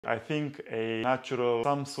I think a natural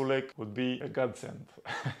Sam Sulek would be a godsend.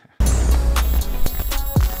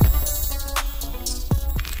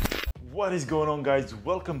 What is going on, guys?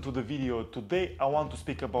 Welcome to the video. Today I want to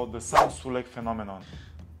speak about the Sam Sulek phenomenon.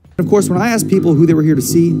 Of course, when I asked people who they were here to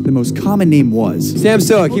see, the most common name was Sam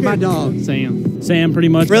Sulek. He's my dog. Sam, pretty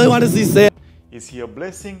much. Really want to see Sam. Is he a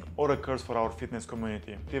blessing or a curse for our fitness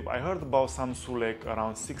community? I heard about Sam Sulek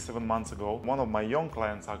around 6-7 months ago. One of my young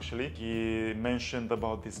clients actually, he mentioned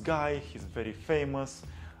about this guy. He's very famous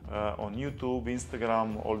on YouTube,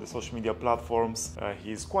 Instagram, all the social media platforms.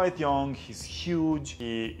 He's quite young, he's huge,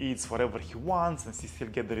 he eats whatever he wants and he still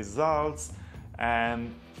get the results.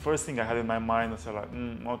 And first thing I had in my mind, I said like,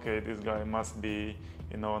 okay, this guy must be,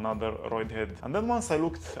 you know, another roid head. And then once I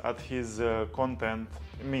looked at his content,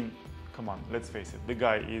 I mean, come on, let's face it, the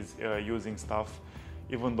guy is using stuff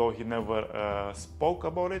even though he never spoke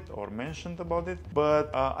about it or mentioned about it.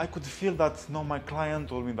 But I could feel that, no, my client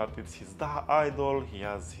told me that it's his idol, he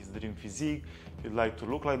has his dream physique, he'd like to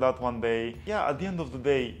look like that one day. Yeah, at the end of the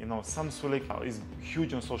day, you know, Sam Sulek is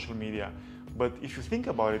huge on social media. But if you think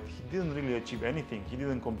about it, he didn't really achieve anything. He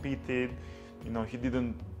didn't compete, you know, he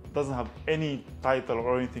doesn't have any title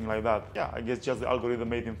or anything like that. Yeah, I guess just the algorithm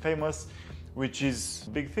made him famous, which is a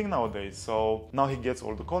big thing nowadays. So now he gets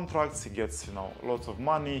all the contracts, he gets, you know, lots of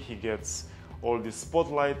money, he gets all this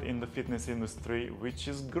spotlight in the fitness industry, which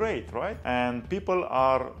is great, right? And people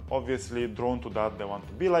are obviously drawn to that. They want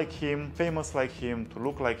to be like him, famous like him, to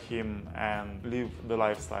look like him and live the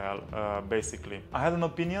lifestyle, basically. I had an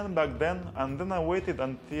opinion back then, and then I waited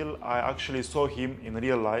until I actually saw him in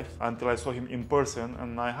real life, until I saw him in person,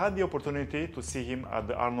 and I had the opportunity to see him at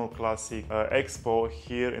the Arnold Classic Expo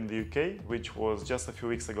here in the UK, which was just a few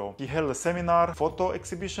weeks ago. He held a seminar, photo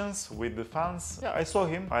exhibitions with the fans. Yeah, I saw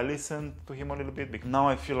him, I listened to him a little bit, because now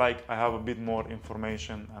I feel like I have a bit more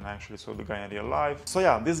information and I actually saw the guy in real life. So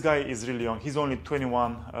yeah, this guy is really young. He's only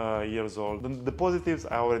 21 years old. The positives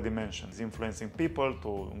I already mentioned. He's influencing people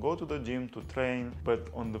to go to the gym, to train. But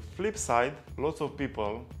on the flip side, lots of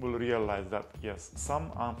people will realize that yes,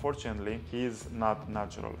 Sam, unfortunately, he is not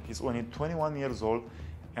natural. He's only 21 years old,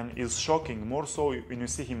 and it's shocking, more so when you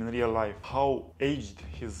see him in real life, how aged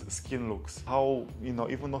his skin looks. How, you know,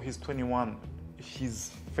 even though he's 21,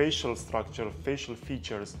 his facial structure, facial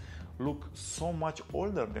features look so much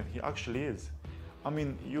older than he actually is. I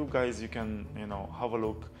mean, you guys, you can, you know, have a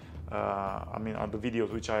look I mean, at the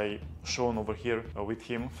videos which I shown over here with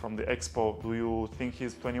him from the expo. Do you think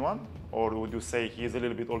he's 21, or would you say he's a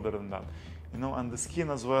little bit older than that? You know, and the skin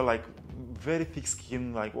as well, like very thick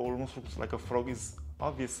skin, like almost looks like a frog, is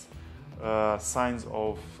obvious signs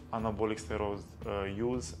of anabolic steroids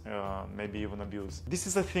use, maybe even abuse. This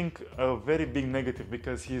is, I think, a very big negative,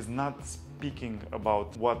 because he is not speaking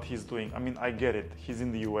about what he's doing. I mean, I get it, he's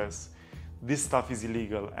in the US, this stuff is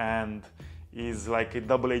illegal and is like a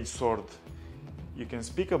double-edged sword. You can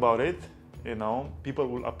speak about it, you know, people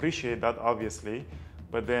will appreciate that, obviously,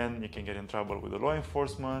 but then you can get in trouble with the law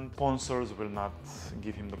enforcement, sponsors will not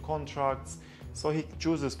give him the contracts. So he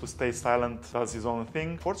chooses to stay silent, does his own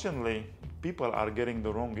thing. Fortunately, people are getting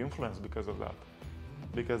the wrong influence because of that.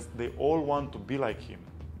 Because they all want to be like him.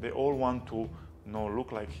 They all want to, you know,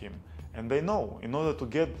 look like him. And they know, in order to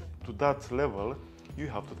get to that level, you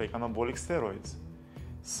have to take anabolic steroids.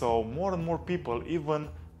 So more and more people, even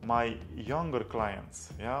my younger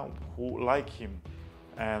clients, yeah, who like him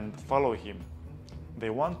and follow him,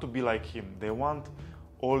 they want to be like him. They want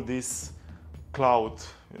all this cloud,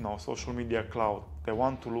 you know, social media cloud. They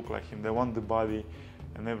want to look like him, they want the body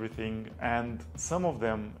and everything. And some of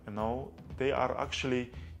them, you know, they are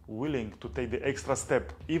actually willing to take the extra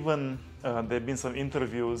step. Even there have been some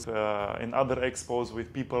interviews in other expos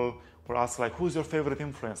with people who ask like, who's your favorite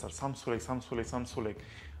influencer? Sam Sulek, Sam Sulek, Sam Sulek.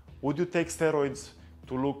 Would you take steroids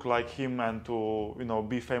to look like him and to, you know,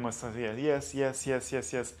 be famous? Yes, yes, yes,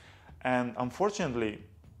 yes, yes. And unfortunately,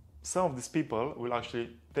 some of these people will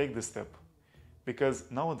actually take the step. Because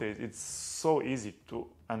nowadays it's so easy to,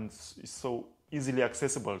 and it's so easily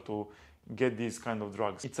accessible to get these kind of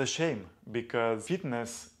drugs. It's a shame, because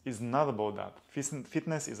fitness is not about that.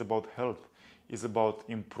 Fitness is about health. It's about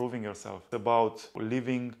improving yourself. It's about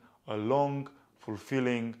living a long,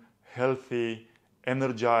 fulfilling, healthy,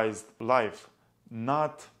 energized life.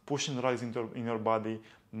 Not pushing drugs in your body,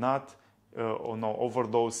 not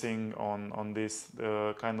overdosing on this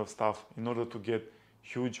kind of stuff in order to get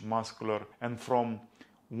huge muscular. And from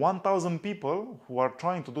 1,000 people who are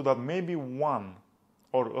trying to do that, maybe one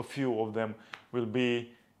or a few of them will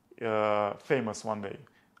be famous one day,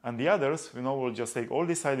 and the others, you know, will just take all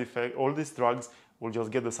these side effects, all these drugs, will just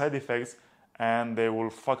get the side effects, and they will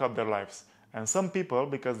fuck up their lives. And some people,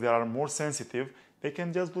 because they are more sensitive, They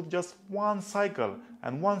can just do just one cycle,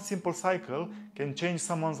 and one simple cycle can change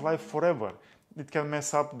someone's life forever. It can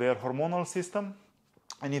mess up their hormonal system,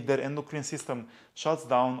 and if their endocrine system shuts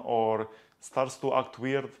down or starts to act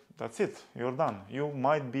weird, that's it, you're done. You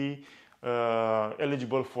might be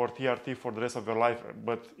eligible for TRT for the rest of your life,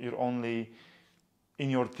 but you're only in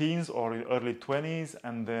your teens or early 20s,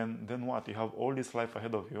 and then what? You have all this life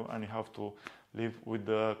ahead of you, and you have to live with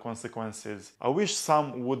the consequences. I wish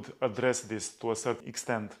Sam would address this to a certain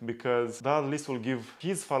extent, because that at least will give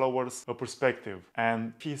his followers a perspective.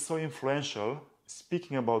 And he's so influential,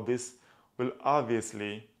 speaking about this will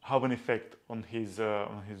obviously have an effect on his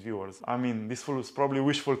viewers. I mean, this was probably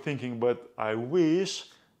wishful thinking, but I wish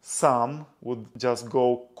Sam would just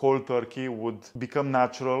go cold turkey, would become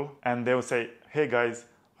natural, and they would say, hey guys,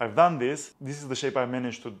 I've done this. This is the shape I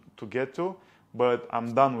managed to get to, but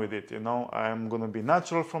I'm done with it, you know. I'm gonna be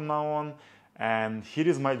natural from now on, and here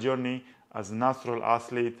is my journey as a natural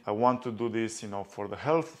athlete. I want to do this, you know, for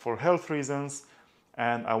health reasons,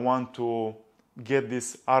 and I want to get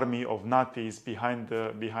this army of natties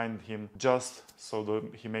behind him, just so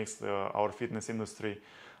that he makes our fitness industry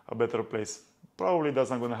a better place. Probably that's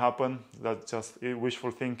not gonna happen. That's just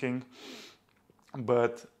wishful thinking.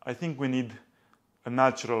 But I think we need a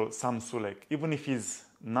natural Sam Sulek, even if he's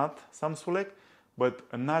not Sam Sulek, but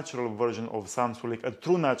a natural version of Sam Sulek, a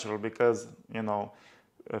true natural, because, you know,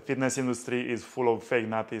 fitness industry is full of fake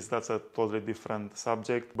natties. That's a totally different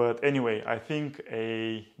subject. But anyway, I think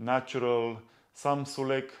a natural Sam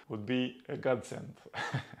Sulek would be a godsend.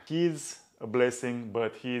 He's a blessing,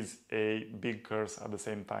 but he's a big curse at the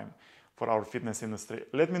same time for our fitness industry.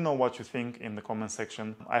 Let me know what you think in the comment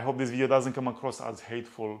section. I hope this video doesn't come across as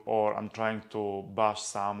hateful, or I'm trying to bash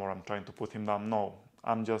Sam, or I'm trying to put him down. No,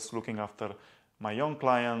 I'm just looking after my young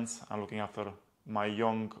clients. I'm looking after my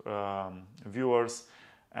young viewers,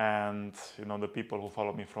 and, you know, the people who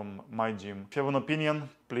follow me from my gym. If you have an opinion,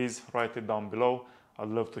 please write it down below. I'd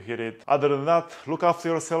love to hear it. Other than that, look after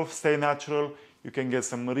yourself, stay natural. You can get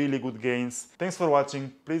some really good gains. Thanks for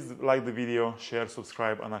watching. Please like the video, share,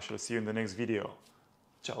 subscribe, and I shall see you in the next video.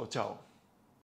 Ciao, ciao.